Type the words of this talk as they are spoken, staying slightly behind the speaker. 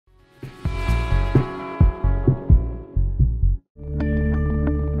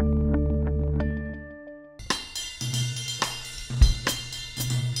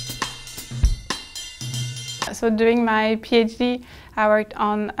So during my PhD, I worked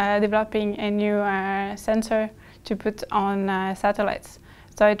on developing a new sensor to put on satellites.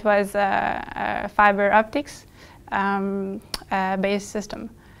 So it was a fiber optics based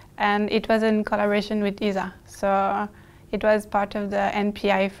system, and it was in collaboration with ESA. So it was part of the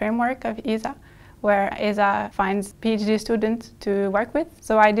NPI framework of ESA, where ESA finds PhD students to work with.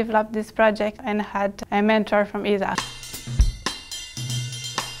 So I developed this project and had a mentor from ESA.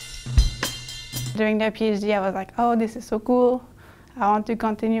 During the PhD, I was like, oh, this is so cool. I want to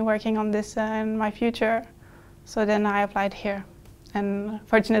continue working on this in my future. So then I applied here. And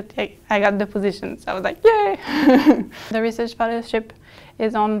fortunately, I got the position. So I was like, yay! The research fellowship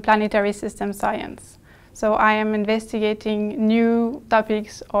is on planetary system science. So I am investigating new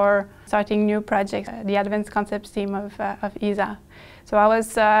topics or starting new projects, the Advanced Concepts team of ESA. So I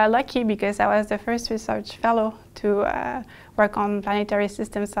was lucky because I was the first research fellow to work on planetary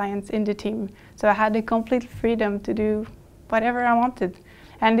system science in the team. So I had the complete freedom to do whatever I wanted.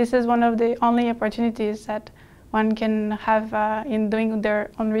 And this is one of the only opportunities that one can have in doing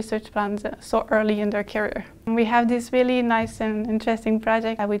their own research plans so early in their career. We have this really nice and interesting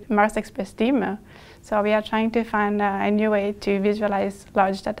project with Mars Express team. So we are trying to find a new way to visualize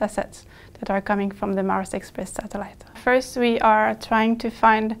large data sets that are coming from the Mars Express satellite. First, we are trying to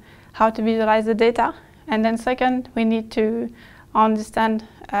find how to visualize the data. And then second, we need to understand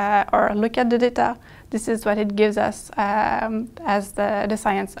or look at the data. This is what it gives us as the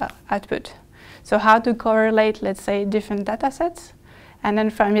science output. So how to correlate, let's say, different data sets, and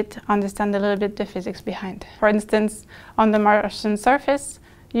then from it understand a little bit the physics behind. For instance, on the Martian surface,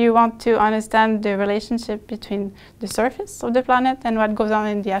 you want to understand the relationship between the surface of the planet and what goes on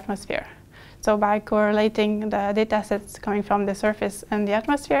in the atmosphere. So by correlating the data sets coming from the surface and the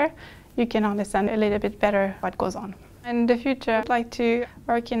atmosphere, you can understand a little bit better what goes on. In the future, I'd like to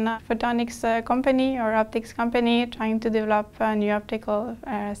work in a photonics company or optics company, trying to develop new optical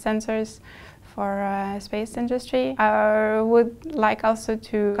sensors for space industry. I would like also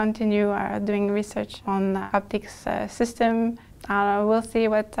to continue doing research on optics system. We'll see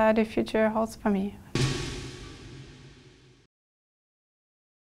what the future holds for me.